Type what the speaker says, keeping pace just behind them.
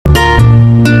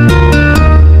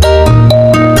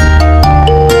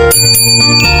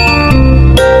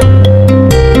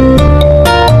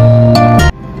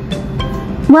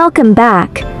Welcome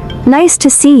back. Nice to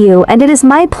see you, and it is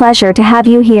my pleasure to have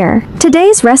you here.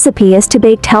 Today's recipe is to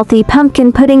bake healthy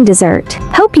pumpkin pudding dessert.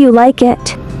 Hope you like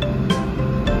it.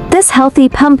 This healthy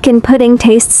pumpkin pudding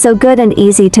tastes so good and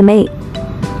easy to make.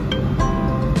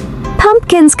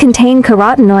 Pumpkins contain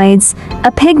carotenoids,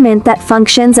 a pigment that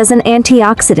functions as an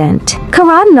antioxidant.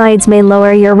 Carotenoids may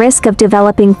lower your risk of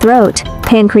developing throat,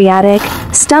 pancreatic,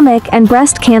 stomach, and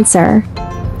breast cancer.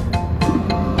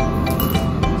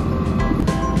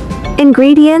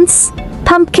 Ingredients: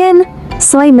 pumpkin,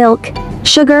 soy milk,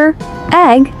 sugar,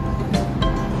 egg.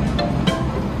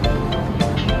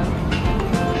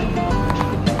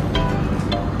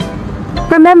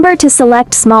 Remember to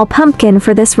select small pumpkin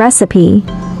for this recipe.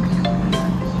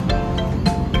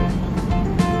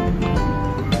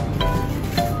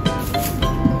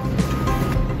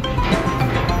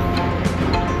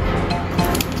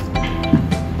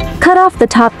 Cut off the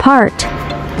top part.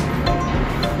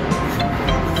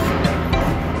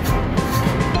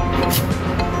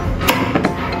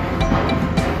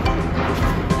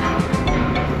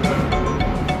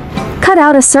 Cut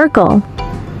out a circle.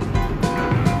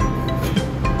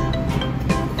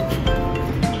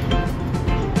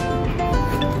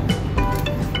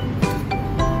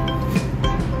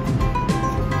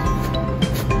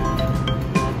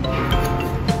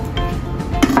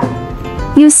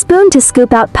 Use spoon to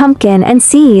scoop out pumpkin and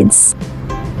seeds.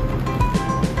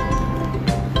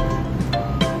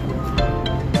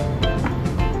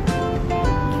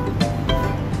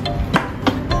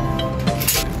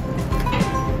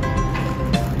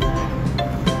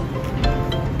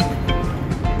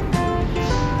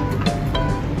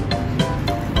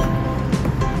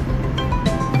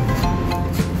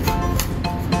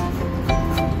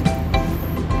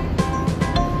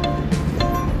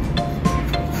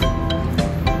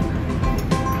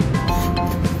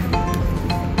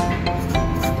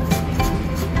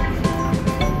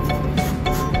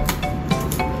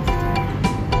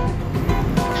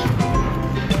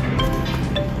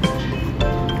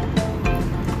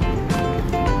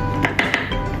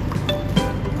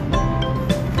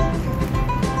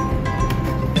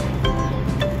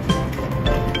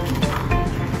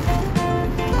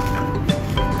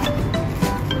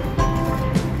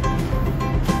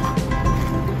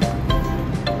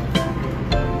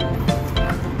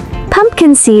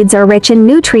 Pumpkin seeds are rich in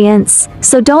nutrients,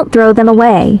 so don't throw them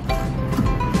away.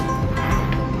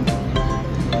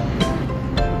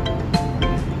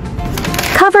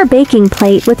 Cover baking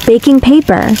plate with baking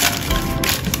paper.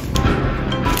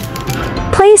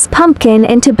 Place pumpkin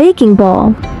into baking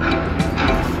bowl.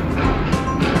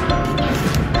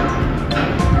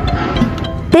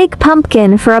 Bake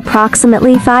pumpkin for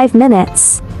approximately 5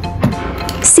 minutes.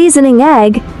 Seasoning: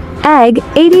 egg,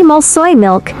 80 ml soy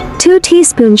milk, 2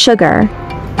 teaspoons sugar.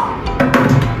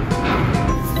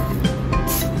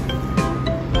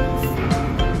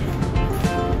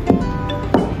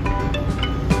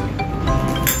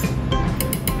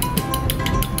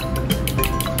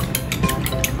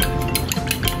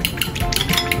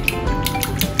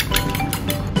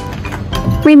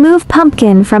 Remove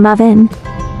pumpkin from oven.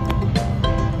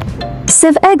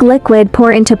 Sieve egg liquid,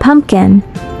 pour into pumpkin.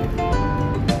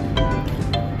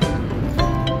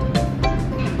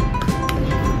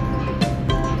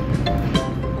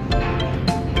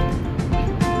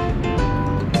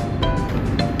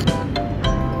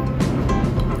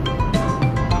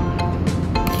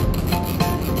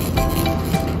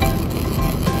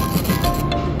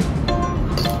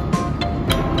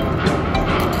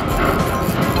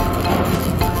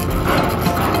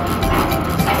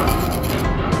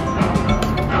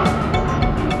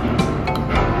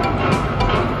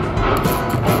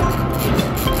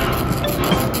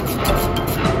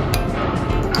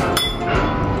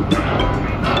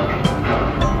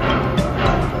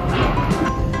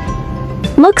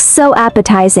 Looks so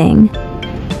appetizing.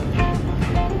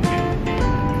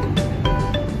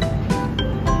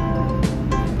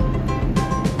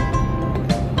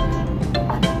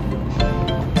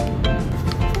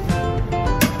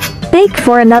 Bake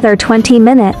for another 20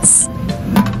 minutes.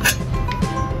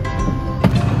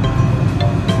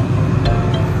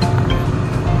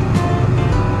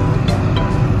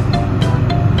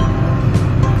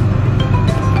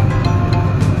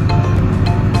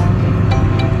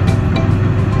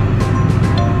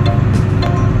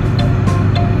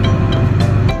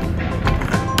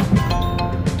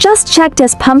 Just checked,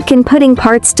 as pumpkin pudding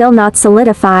part still not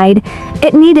solidified.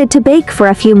 It needed to bake for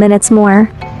a few minutes more.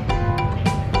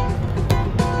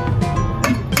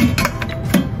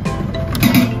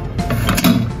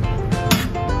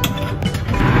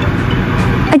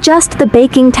 Adjust the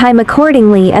baking time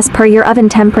accordingly as per your oven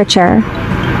temperature.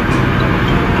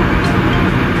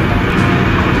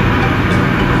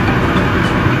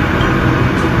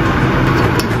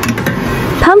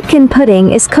 pumpkin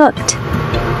pudding is cooked.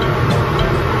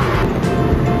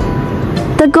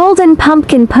 The golden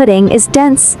pumpkin pudding is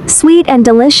dense, sweet and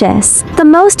delicious. The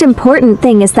most important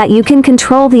thing is that you can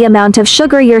control the amount of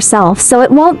sugar yourself so it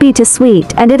won't be too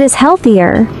sweet and it is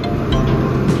healthier.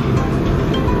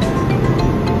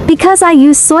 Because I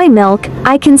use soy milk,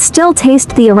 I can still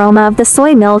taste the aroma of the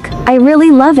soy milk. I really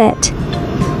love it.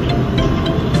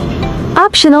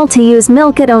 Optional to use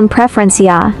milk at own preference,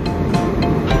 yeah.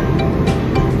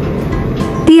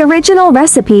 The original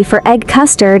recipe for egg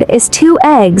custard is 2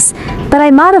 eggs, but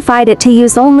I modified it to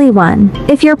use only 1.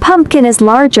 If your pumpkin is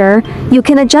larger, you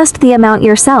can adjust the amount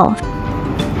yourself.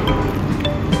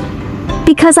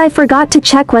 Because I forgot to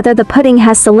check whether the pudding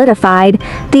has solidified,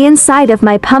 the inside of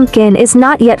my pumpkin is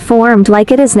not yet formed like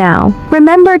it is now.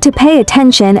 Remember to pay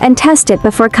attention and test it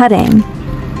before cutting.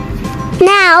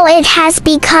 Now it has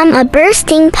become a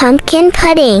bursting pumpkin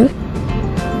pudding.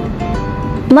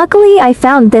 Luckily I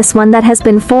found this one that has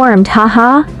been formed,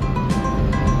 haha.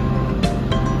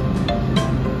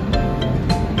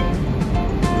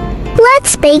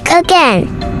 Let's bake again.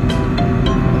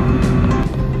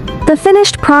 The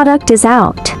finished product is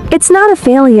out. It's not a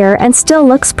failure and still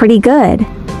looks pretty good.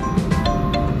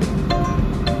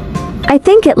 I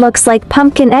think it looks like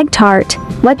pumpkin egg tart.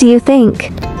 What do you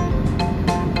think?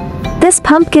 This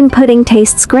pumpkin pudding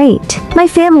tastes great. My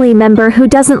family member who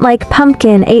doesn't like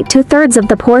pumpkin ate 2/3 of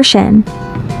the portion.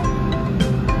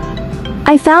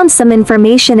 I found some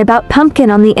information about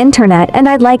pumpkin on the internet and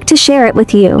I'd like to share it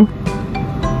with you.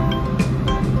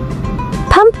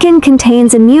 Pumpkin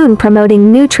contains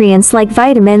immune-promoting nutrients like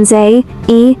vitamins A,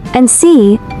 E, and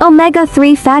C,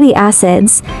 omega-3 fatty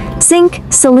acids, zinc,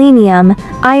 selenium,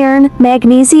 iron,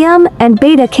 magnesium, and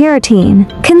beta-carotene.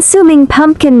 Consuming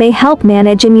pumpkin may help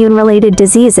manage immune-related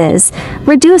diseases,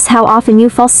 reduce how often you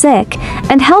fall sick,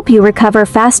 and help you recover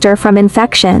faster from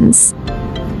infections.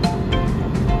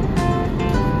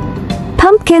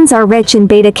 Pumpkins are rich in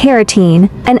beta-carotene,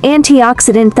 an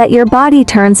antioxidant that your body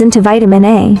turns into vitamin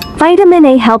A. Vitamin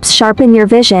A helps sharpen your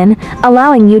vision,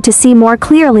 allowing you to see more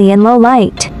clearly in low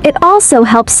light. It also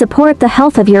helps support the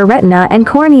health of your retina and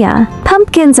cornea.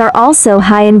 Pumpkins are also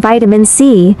high in vitamin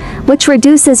C, which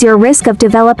reduces your risk of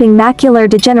developing macular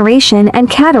degeneration and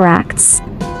cataracts.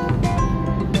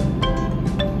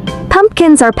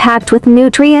 Pumpkins are packed with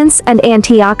nutrients and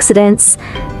antioxidants,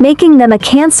 making them a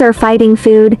cancer-fighting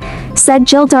food, said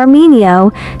Jill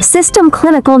D'Arminio, System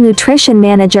Clinical Nutrition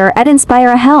Manager at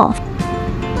Inspira Health.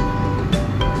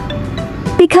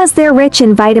 Because they're rich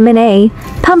in vitamin A,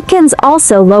 pumpkins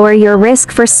also lower your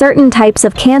risk for certain types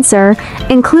of cancer,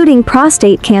 including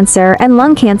prostate cancer and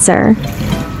lung cancer.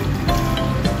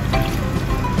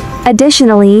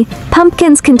 Additionally,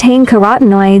 pumpkins contain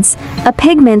carotenoids, a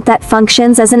pigment that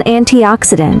functions as an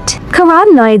antioxidant.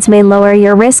 Carotenoids may lower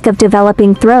your risk of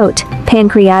developing throat,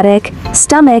 pancreatic,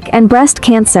 stomach, and breast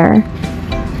cancer.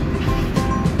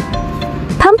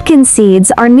 Pumpkin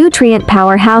seeds are nutrient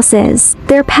powerhouses.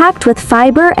 They're packed with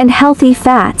fiber and healthy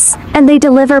fats, and they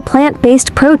deliver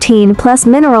plant-based protein plus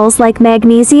minerals like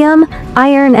magnesium,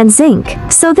 iron, and zinc.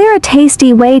 So they're a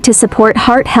tasty way to support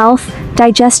heart health,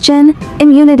 digestion,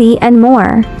 immunity, and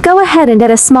more. Go ahead and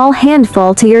add a small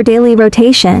handful to your daily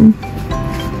rotation.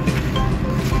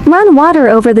 Run water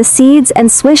over the seeds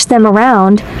and swish them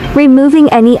around,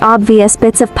 removing any obvious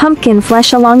bits of pumpkin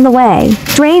flesh along the way.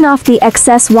 Drain off the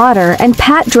excess water and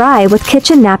pat dry with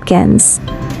kitchen napkins.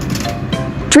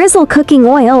 Drizzle cooking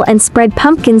oil and spread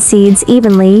pumpkin seeds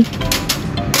evenly.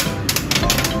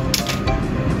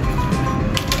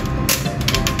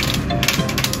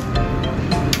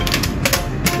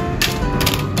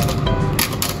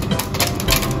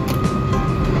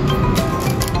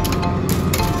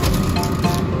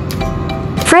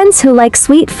 Friends who like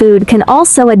sweet food can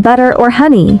also add butter or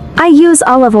honey. I use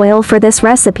olive oil for this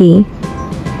recipe.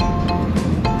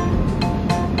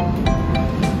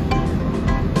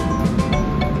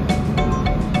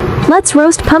 Let's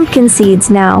roast pumpkin seeds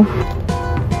now.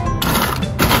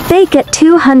 Bake at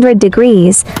 200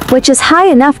 degrees, which is high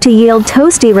enough to yield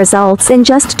toasty results in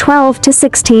just 12 to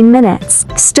 16 minutes.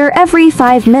 Stir every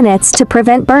 5 minutes to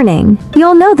prevent burning.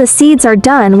 You'll know the seeds are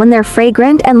done when they're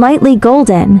fragrant and lightly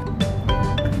golden.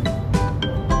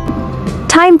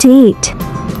 Time to eat.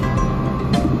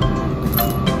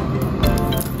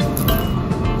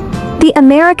 The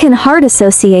American Heart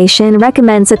Association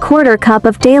recommends a 1/4 cup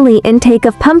of daily intake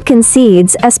of pumpkin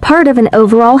seeds as part of an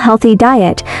overall healthy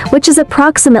diet, which is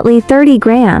approximately 30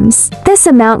 grams. This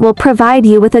amount will provide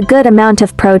you with a good amount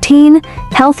of protein,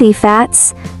 healthy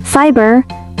fats, fiber,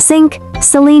 zinc,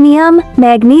 selenium,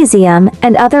 magnesium,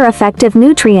 and other effective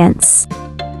nutrients.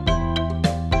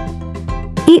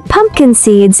 Eat pumpkin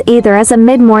seeds either as a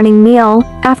mid-morning meal,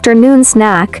 afternoon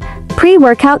snack,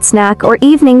 pre-workout snack or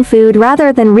evening food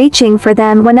rather than reaching for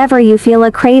them whenever you feel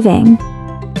a craving.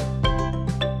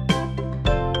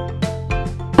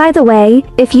 By the way,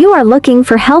 if you are looking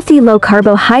for healthy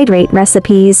low-carbohydrate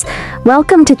recipes,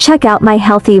 welcome to check out my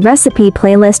healthy recipe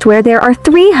playlist where there are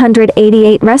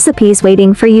 388 recipes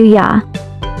waiting for you, yeah.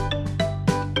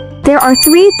 There are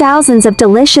 3,000 of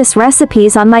delicious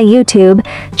recipes on my YouTube,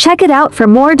 check it out for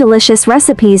more delicious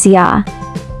recipes, yeah.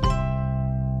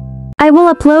 I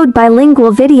will upload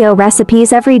bilingual video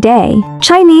recipes every day.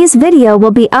 Chinese video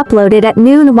will be uploaded at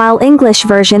noon while English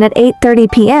version at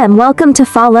 8:30 p.m. Welcome to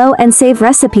follow and save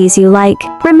recipes you like.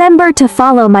 Remember to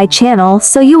follow my channel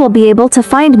so you will be able to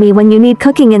find me when you need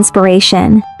cooking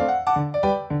inspiration.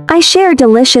 I share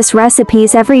delicious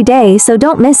recipes every day so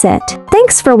don't miss it.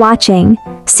 Thanks for watching.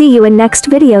 See you in next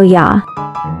video, yeah.